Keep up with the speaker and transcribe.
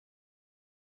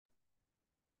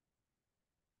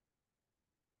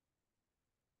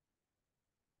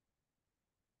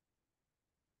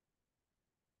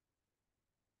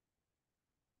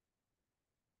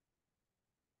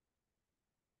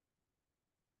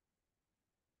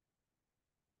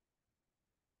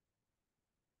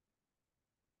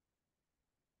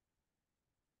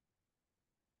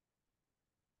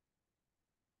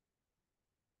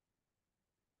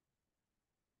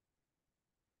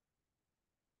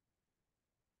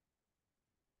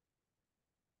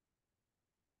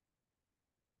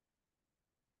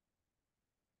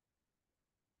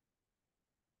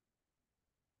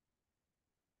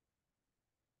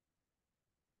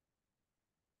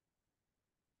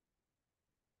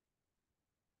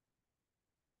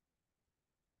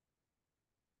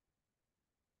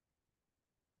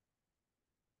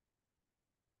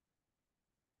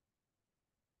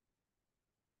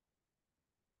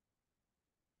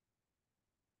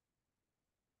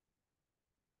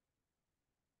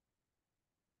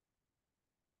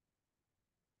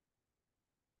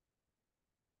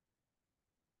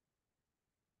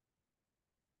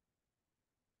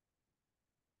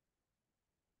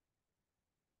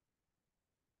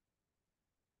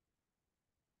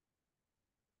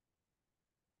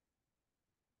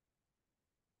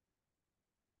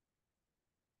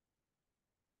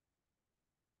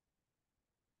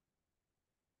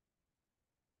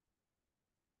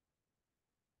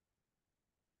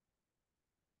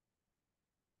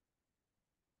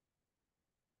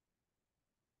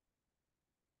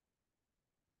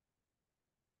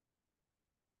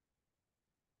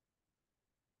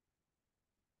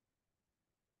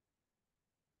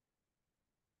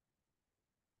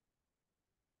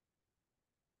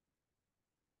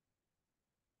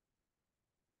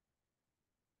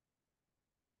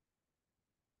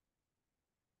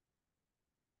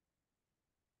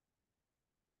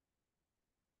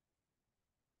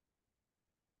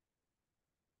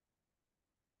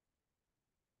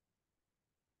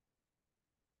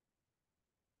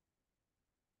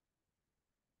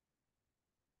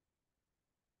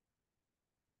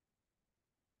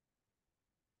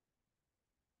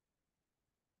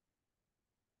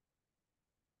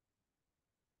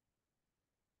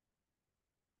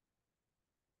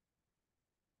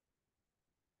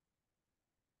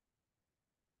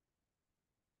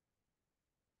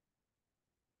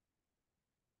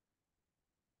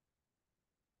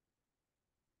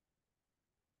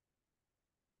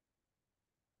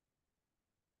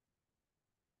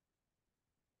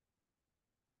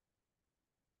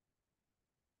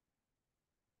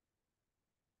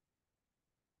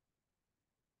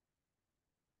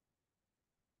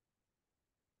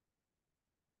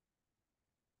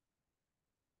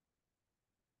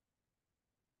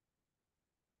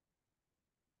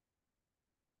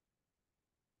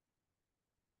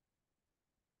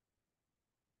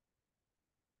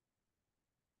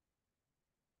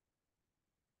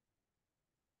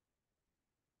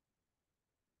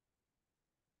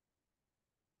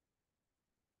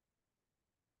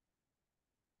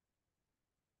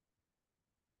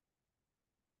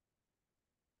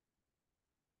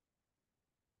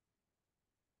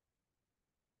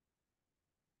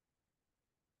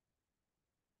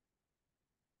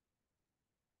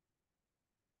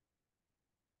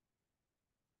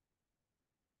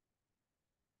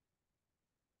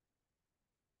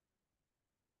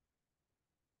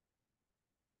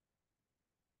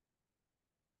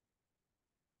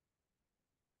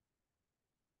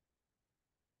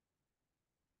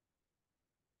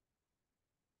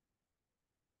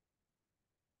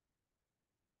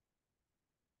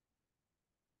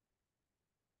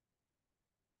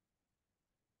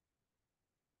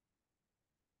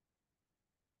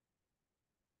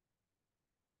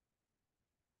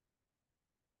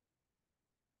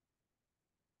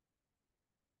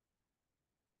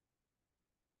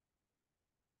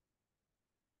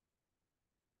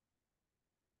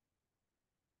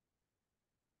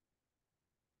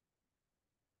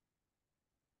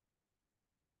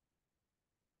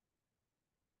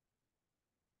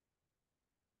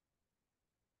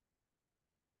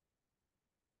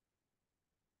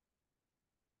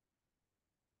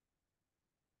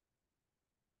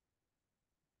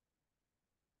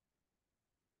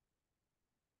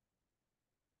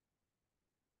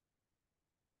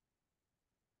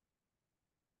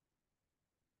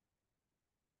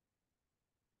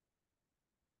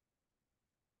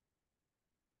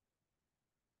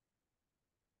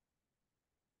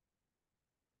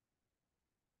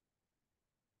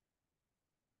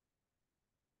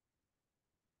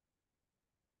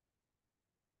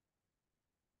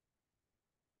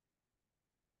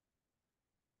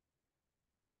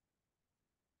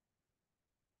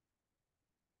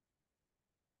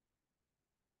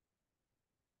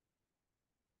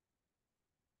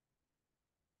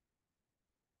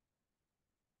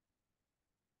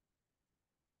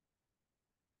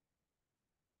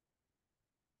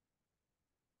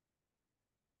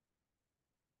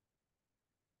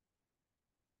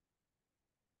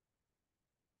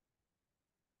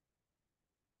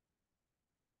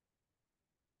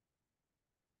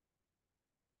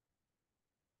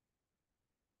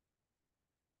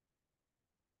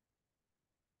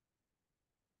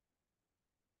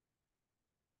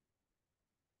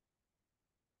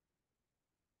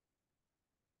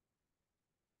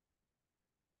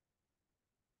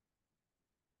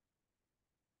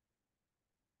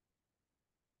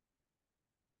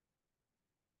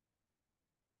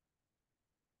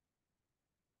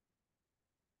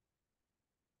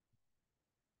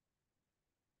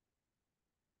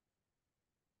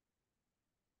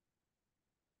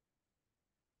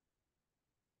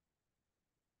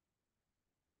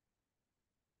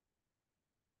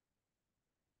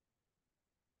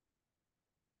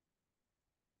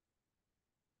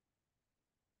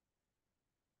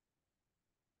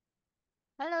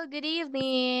Hello, good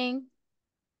evening.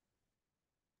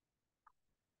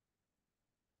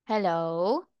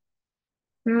 Hello.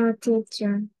 No,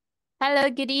 teacher. Hello,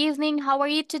 good evening. How are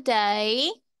you today?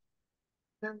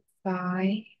 I'm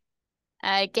fine.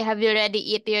 Okay, have you already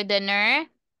eat your dinner?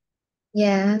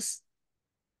 Yes.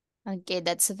 Okay,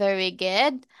 that's very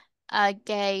good.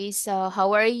 Okay, so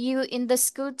how are you in the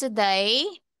school today?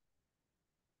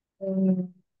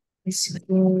 Um, it's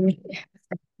good.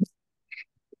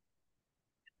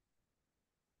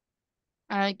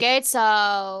 Okay,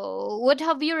 so what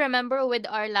have you remember with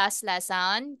our last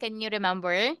lesson? Can you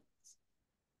remember?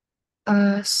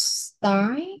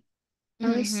 Star?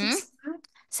 Mm-hmm. Star?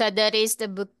 So that is the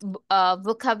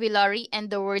vocabulary and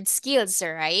the word skills,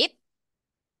 right?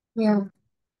 Yeah.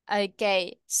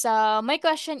 Okay, so my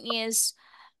question is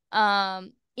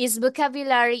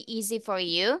vocabulary easy for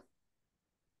you?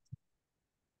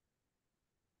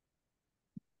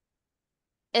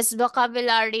 Is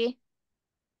vocabulary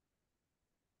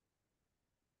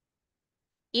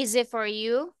easy for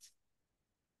you?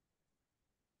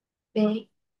 Big.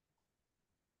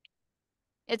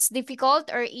 It's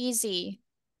difficult or easy?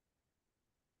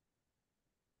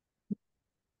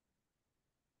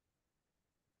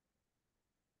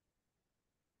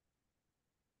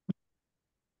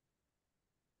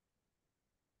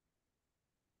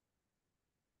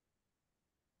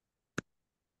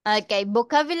 Okay,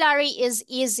 vocabulary is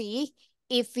easy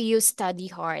if you study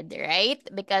hard, right?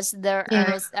 Because there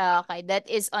are Yeah. okay, that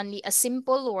is only a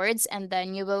simple words and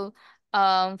then you will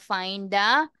find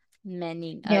the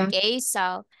meaning. Yeah. Okay,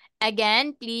 so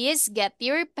again, please get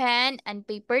your pen and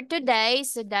paper today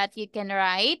so that you can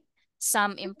write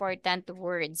some important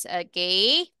words.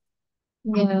 Okay.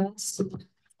 Yes.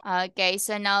 Okay,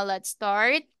 so now let's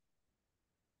start.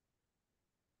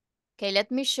 Okay, let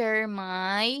me share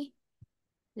my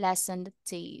lesson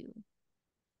to you.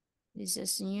 This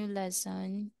is new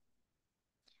lesson.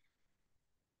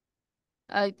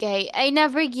 Okay, I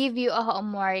never give you a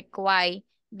homework. Why?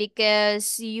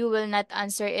 Because you will not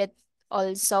answer it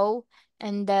also.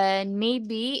 And then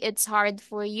maybe it's hard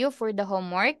for you for the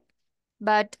homework.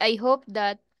 But I hope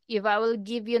that if I will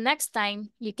give you next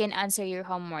time, you can answer your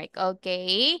homework.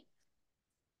 Okay?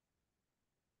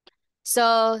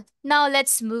 So now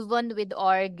let's move on with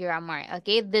our grammar.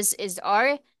 Okay, this is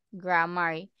our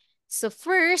grammar. So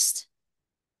first,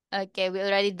 okay, we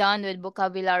already done with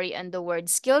vocabulary and the word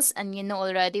skills, and you know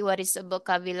already what is a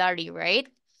vocabulary, right?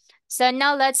 So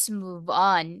now let's move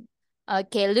on.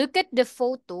 Okay, look at the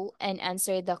photo and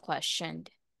answer the question.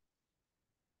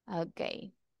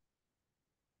 Okay,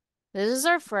 this is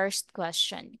our first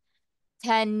question.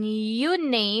 Can you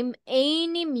name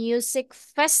any music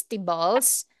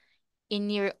festivals in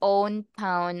your own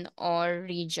town or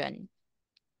region?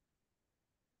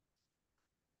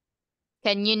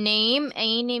 Can you name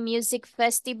any music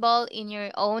festival in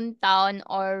your own town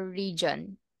or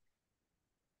region?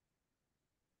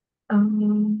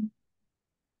 Um,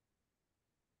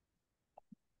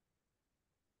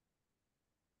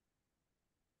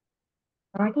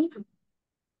 Party?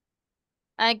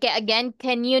 Okay, again,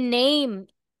 can you name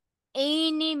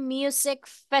any music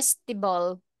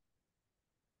festival?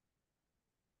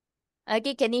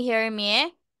 Okay, can you hear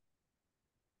me?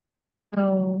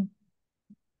 Oh,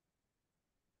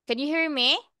 Can you hear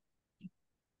me?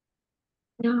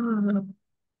 no.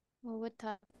 Oh, what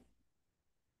happened?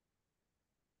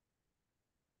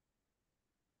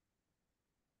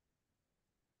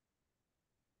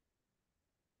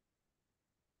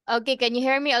 Okay, can you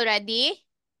hear me already?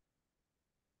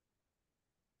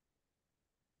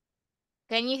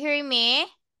 Can you hear me?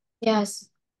 Yes.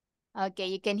 Okay,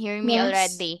 you can hear me Yes.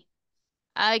 already.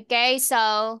 Okay,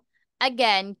 so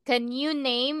again, can you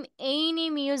name any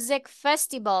music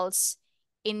festivals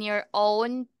in your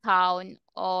own town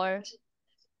or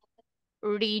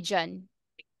region?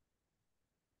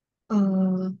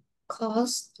 Uh,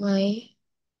 Cosplay.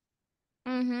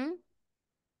 Mm-hmm.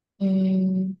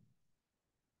 Um,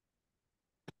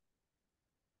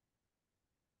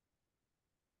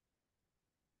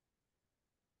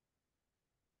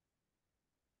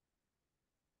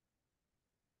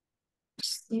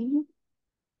 Sing.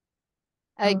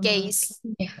 Okay,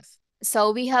 Yeah.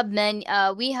 so we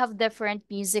have different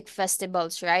music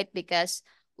festivals, right? Because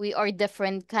we are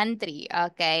different country.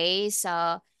 Okay,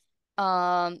 so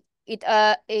it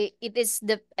is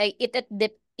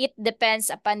it depends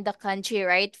upon the country,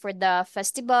 right? For the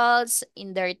festivals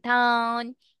in their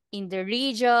town, in the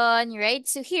region, right?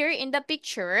 So here in the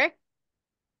picture,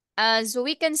 as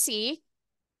we can see,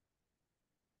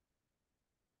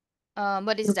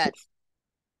 what is Okay. that?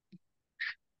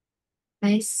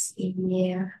 I see.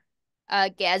 Yeah.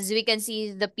 Okay, as we can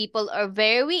see, the people are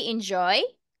very enjoy,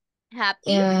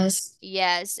 happy. Yes.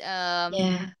 Yes.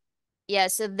 Yeah. Yeah,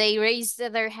 so they raise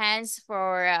their hands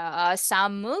for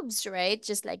some moves, right?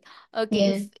 Just like, okay,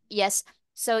 Yeah. if yes.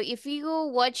 So if you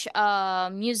watch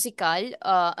musical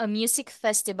a music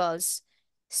festivals,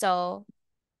 so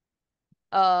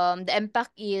the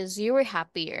impact is you were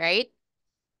happy, right?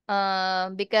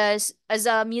 Because as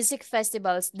a music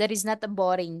festivals, that is not a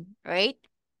boring, right?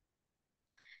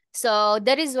 So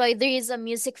that is why there is a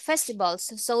music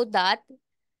festivals, so that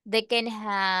they can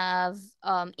have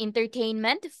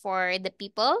entertainment for the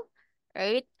people,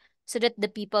 right? So that the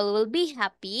people will be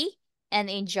happy and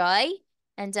enjoy,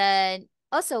 and then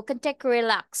also can take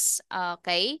relax.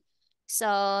 Okay,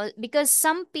 so because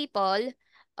some people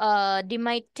they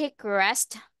might take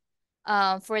rest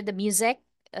for the music.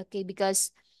 Okay,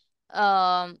 because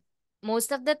um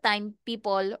most of the time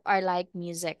people are like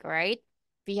music, right?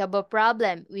 If we have a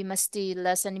problem, we must still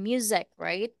listen music,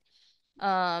 right?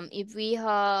 If we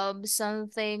have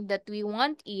something that we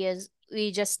want, is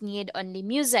we just need only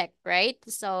music, right?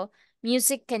 So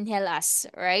music can heal us,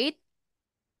 right?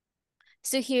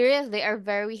 So here they are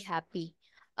very happy.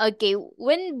 Okay,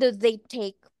 when do they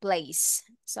take place?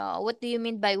 So what do you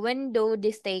mean by when do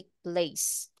they take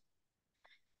place?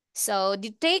 So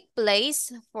they take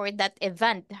place for that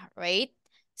event, right?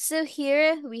 So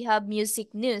here we have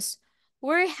music news.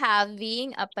 We're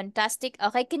having a fantastic.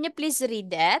 Okay, can you please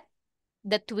read that?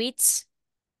 The tweets,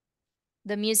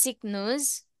 the music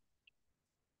news.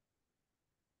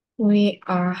 We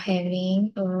are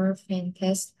having a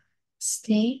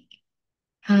fantastic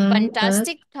time at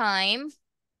Fantastic time.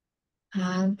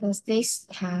 fantastic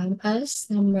time at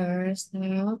summer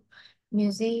now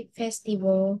music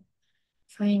festival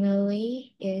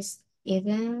finally is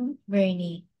even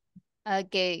raining.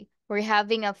 Okay. We're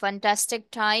having a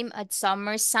fantastic time at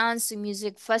Summer Sounds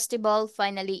Music Festival.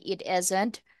 Finally, it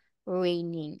isn't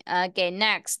raining. Okay,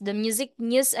 next. The music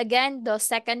news again. The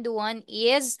second one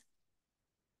is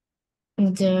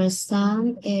The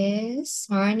sun is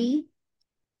sunny.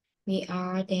 We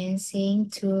are dancing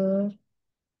to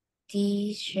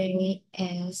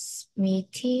DJ's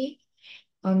Mitty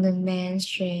on the main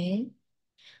street.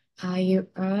 Are you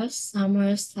a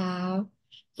summer style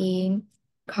in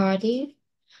Cardiff?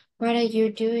 What are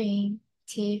you doing,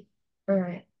 Tip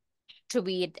Bird?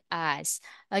 tweet us.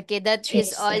 Okay, that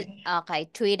is all. Tristan. Okay,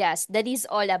 tweet us. That is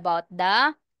all about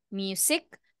the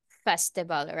music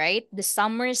festival, right? The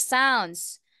summer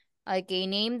sounds. Okay,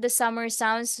 name the summer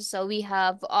sounds. So we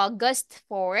have August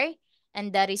 4,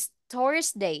 and that is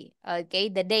Thursday. Okay,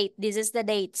 the date. This is the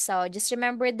date. So just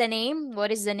remember the name.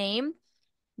 What is the name?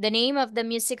 The name of the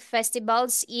music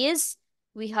festivals is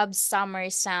we have Summer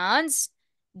Sounds.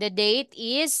 The date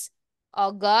is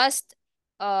August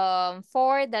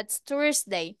 4, that's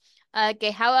Thursday.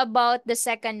 Okay, how about the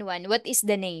second one? What is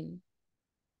the name?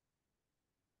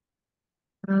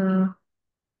 Uh,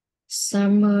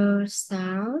 Summer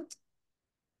South.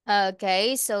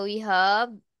 Okay, so we have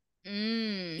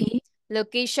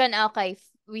location. Okay,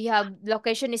 we have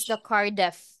location is the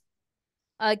Cardiff.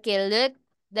 Okay, look,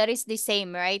 that is the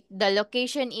same, right? The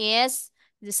location is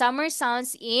the Summer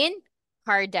Sounds in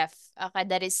Cardiff. Okay,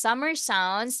 that is Summer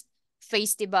Sounds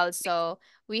Festival. So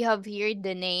we have here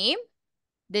the name,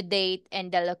 the date,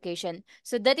 and the location.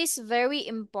 So that is very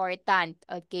important.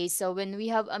 Okay, so when we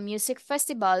have a music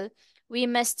festival, we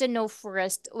must to know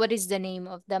first what is the name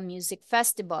of the music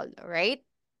festival, right?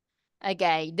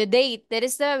 Okay, the date. That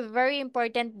is the very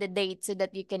important, the date, so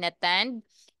that you can attend.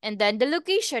 And then the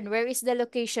location. Where is the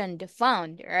location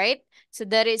found, right? So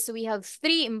that is, we have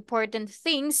three important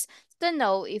things to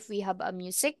know if we have a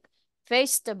music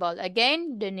festival.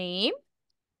 Again, the name,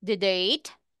 the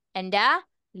date, and the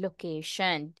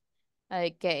location.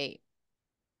 Okay.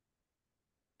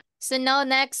 So now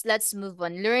next, let's move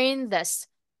on. Learn this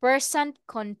present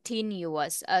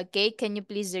continuous. Okay, can you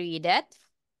please read it?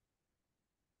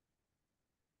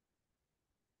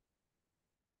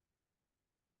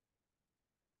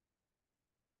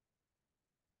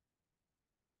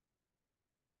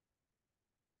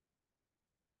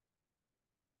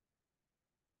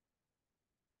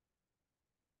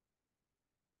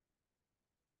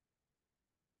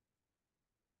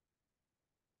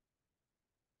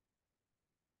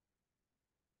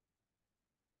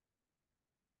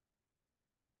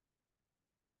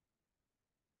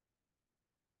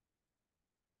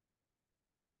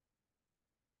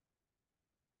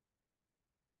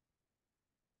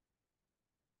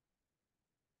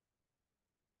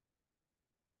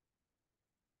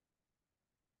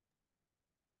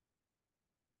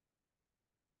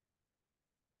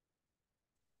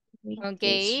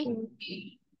 Okay.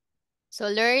 So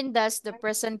learn that's the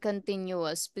present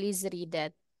continuous. Please read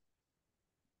it.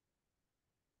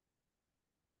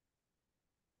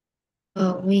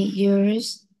 We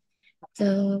use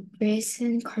the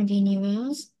present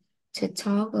continuous to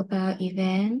talk about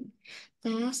events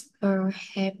that are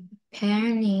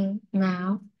happening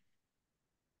now.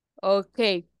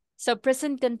 Okay. So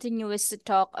present continuous to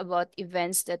talk about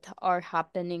events that are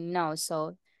happening now.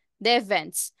 So the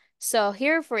events. So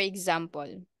here, for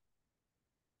example,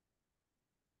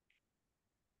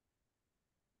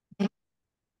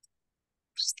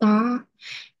 Star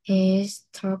is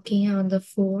talking on the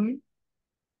phone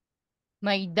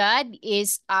my dad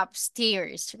is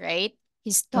upstairs, right?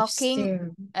 He's talking.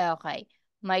 upstairs. Okay.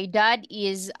 My dad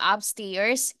is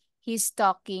upstairs. He's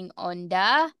talking on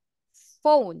the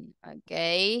phone.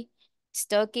 Okay. He's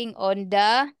talking on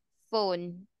the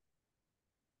phone.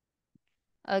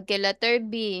 Okay, letter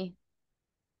B.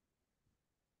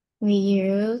 We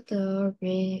use the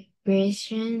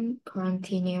present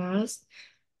continuous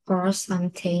for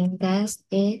something that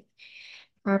is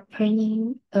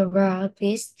happening around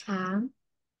this time.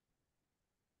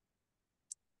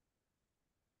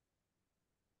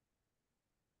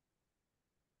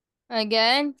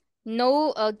 Again,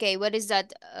 no, okay, what is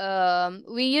that?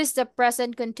 We use the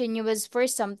present continuous for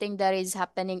something that is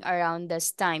happening around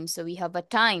this time. So we have a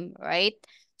time, right?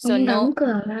 So Ông đóng no,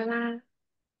 cửa ra.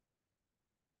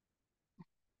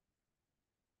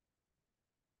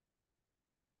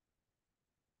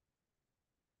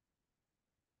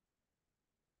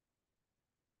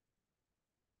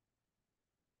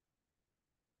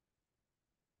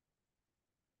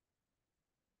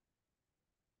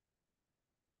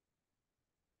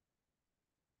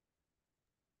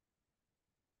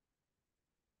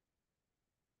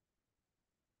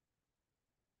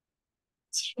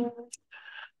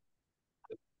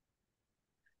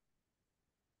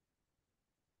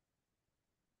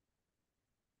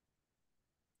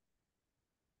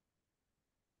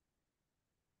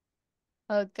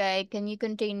 okay, can you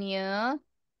continue?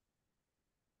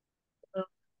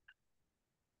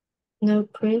 No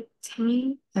prep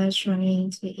time. I was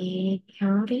trying to eat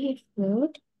healthy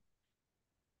food.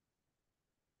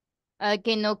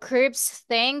 Okay, no curbs,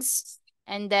 thanks.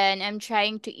 And then I'm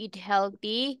trying to eat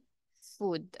healthy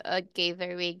food. Okay,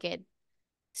 very good.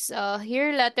 So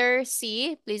here, letter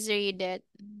C, please read it.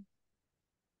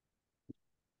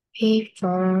 We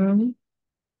form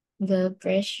the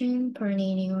present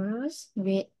continuous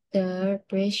with the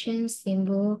present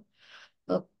symbol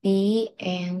of be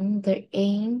and the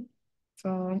aim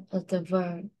form of the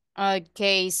verb.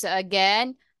 Okay, so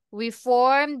again, we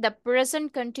form the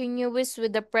present continuous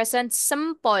with the present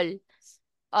simple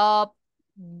of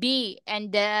be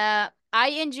and the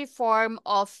ing form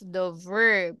of the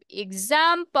verb.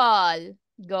 Example.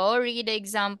 Go read the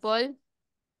example.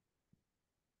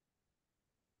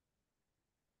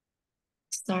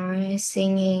 Start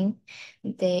singing.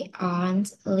 They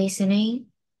aren't listening.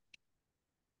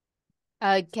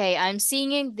 Okay, I'm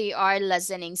singing, they are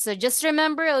listening. So just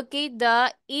remember, okay,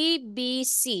 the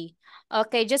ABC.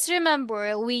 Okay, just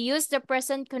remember, we use the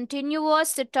present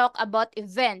continuous to talk about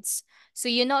events. So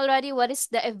you know already what is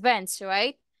the events,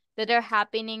 right? That are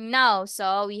happening now.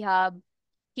 So we have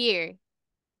here.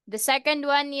 The second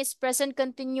one is present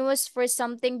continuous for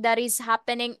something that is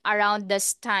happening around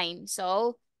this time.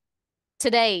 So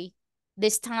today,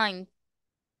 this time.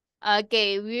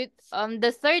 Okay,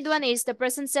 the third one is the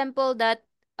present simple that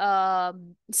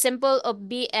simple of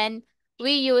be and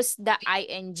we use the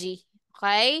ing.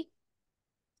 Okay?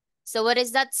 So what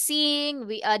is that seeing?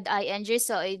 We add ing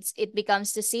so it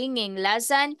becomes to singing.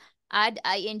 Listen, add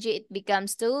ing it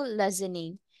becomes to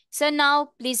listening. So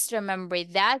now please remember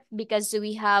that because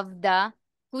we have the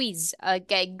quiz.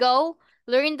 Okay, go.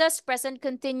 Learn this present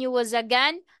continuous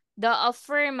again. The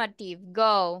affirmative.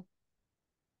 Go.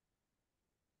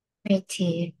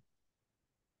 Active.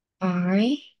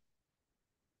 I,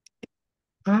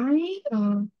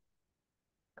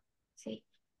 see.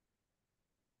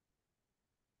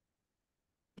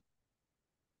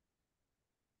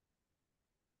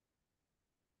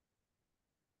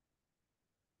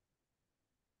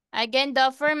 Again, the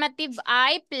affirmative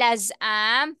I plus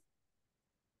I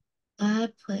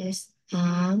plus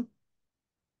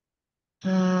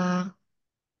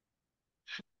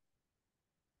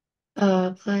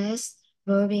uh, plus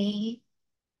verb E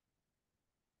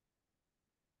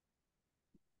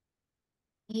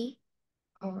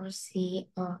or C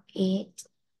or it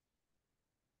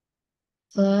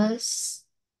plus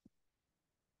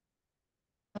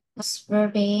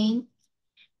verb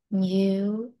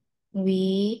you,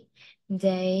 we,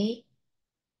 they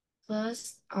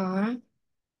plus R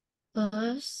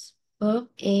plus verb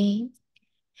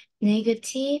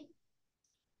Negative,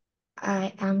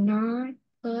 I am not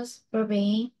plus verb.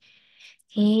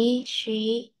 He,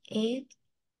 she, it,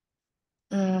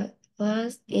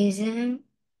 plus isn't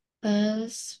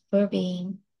plus verb.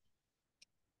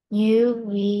 You,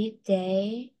 we,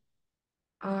 they,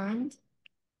 aren't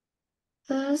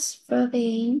plus verb.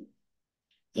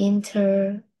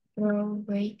 Interrogative,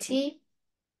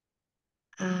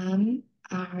 am,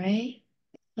 are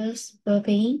plus verb.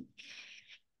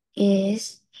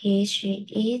 Is, he, she,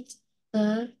 it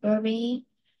plus verb.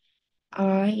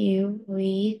 Are, you,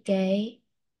 we, they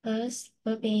plus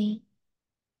verb.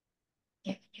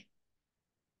 Yeah.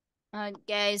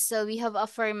 Okay, so we have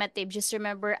affirmative. Just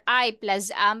remember I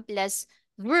plus am plus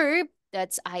verb.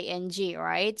 That's ing,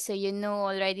 right? So you know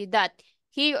already that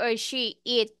he or she,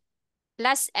 it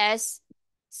plus s.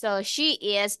 So she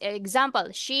is,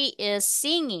 example, she is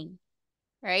singing,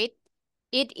 right?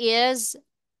 It is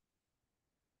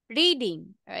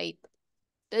reading, right?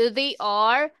 They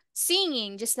are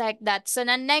singing, just like that. So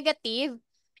non-negative,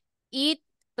 it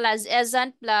plus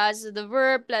isn't plus the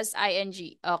verb plus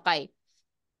ing. Okay.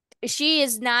 She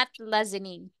is not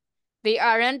listening. They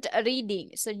aren't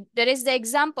reading. So there is the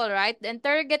example, right? The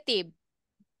interrogative.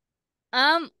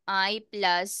 Am I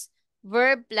plus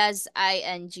verb plus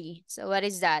ing. So what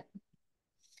is that?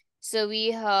 So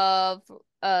we have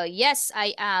yes,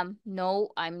 I am. No,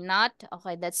 I'm not.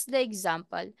 Okay, that's the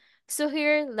example. So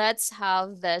here, let's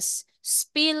have this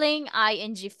spelling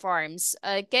ing forms.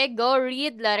 Okay, go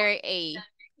read letter A.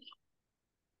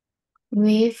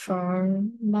 We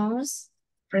form most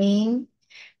bring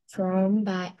from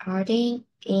by adding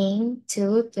in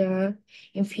to the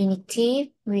infinitive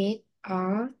with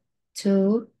R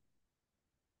to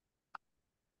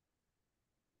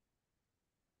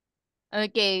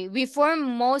Okay, we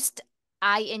form most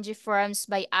ing forms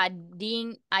by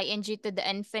adding ing to the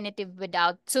infinitive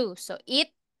without to. So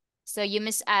eat, so you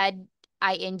must add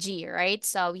ing, right?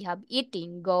 So we have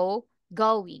eating, go,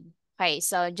 going. Okay,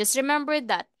 so just remember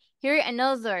that. Here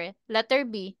another, letter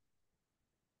B.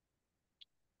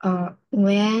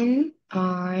 when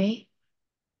I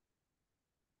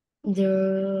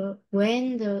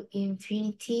when the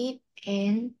infinitive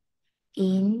and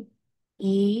in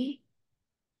E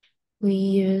we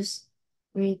use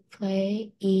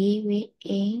replace E with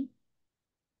in.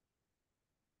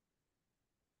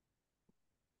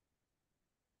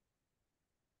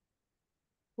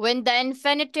 When the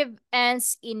infinitive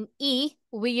ends in E,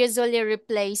 we usually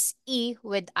replace E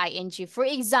with ing. For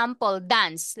example,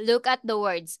 dance. Look at the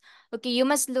words. Okay, you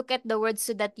must look at the words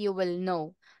so that you will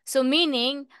know. So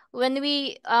meaning when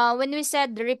we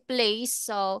said replace,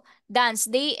 so dance,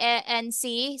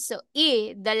 D-A-N-C, so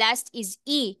E, the last is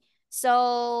E.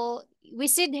 So we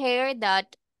said here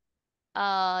that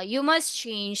you must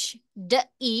change the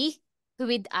E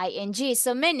with ing.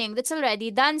 So meaning that's already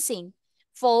dancing.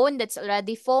 Phone, that's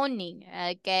already phoning.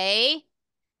 Okay.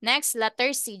 Next,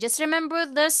 letter C. Just remember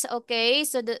this, okay?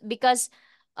 So because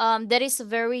that is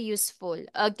very useful.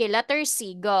 Okay, letter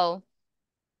C, go.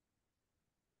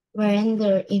 When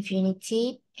the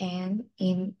infinitive and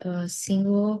in a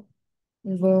single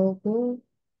vowel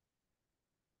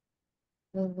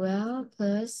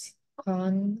plus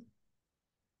consonant,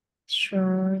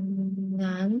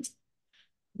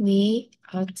 we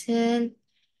often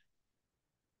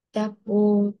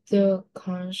double the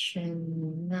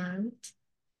consonant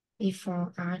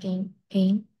before adding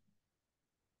in.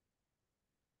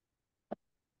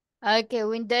 Okay,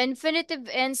 when the infinitive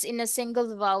ends in a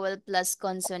single vowel plus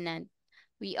consonant,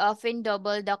 we often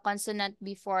double the consonant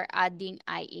before adding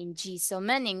ing. So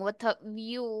meaning, what have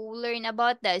you learn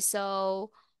about that?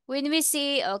 So when we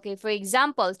say, okay, for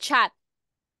example, chat.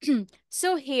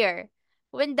 So here,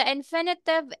 when the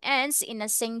infinitive ends in a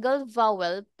single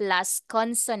vowel plus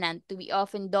consonant, we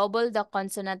often double the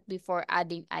consonant before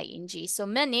adding ing. So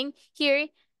meaning here,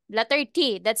 letter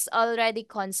T, that's already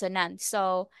consonant.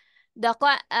 So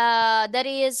that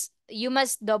is you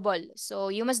must double. So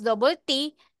you must double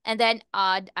T and then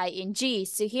add ing.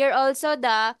 So here also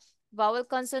the vowel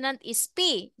consonant is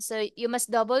P. So you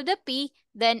must double the P,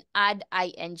 then add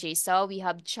ing. So we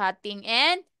have chatting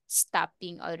and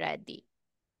stopping already.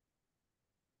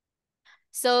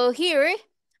 So here,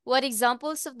 what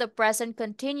examples of the present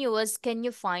continuous can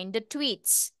you find the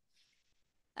tweets?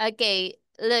 Okay,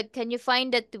 look, can you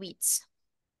find the tweets?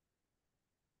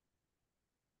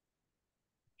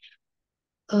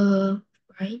 Uh,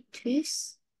 right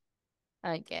twist?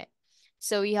 Okay.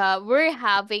 So we're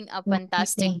having a Let me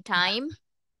fantastic think. time.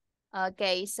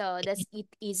 Okay, so that's it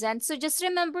isn't. So just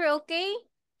remember, okay?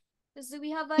 Because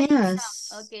we have an exam.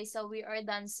 Yes. Okay, so we are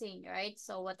dancing, right?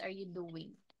 So what are you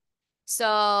doing?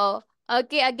 So,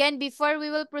 Okay, again, before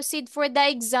we will proceed for the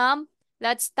exam,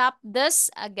 let's stop this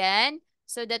again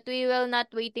so that we will not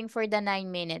waiting for the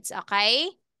 9 minutes, okay?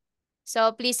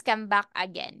 So please come back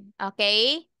again,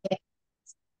 okay?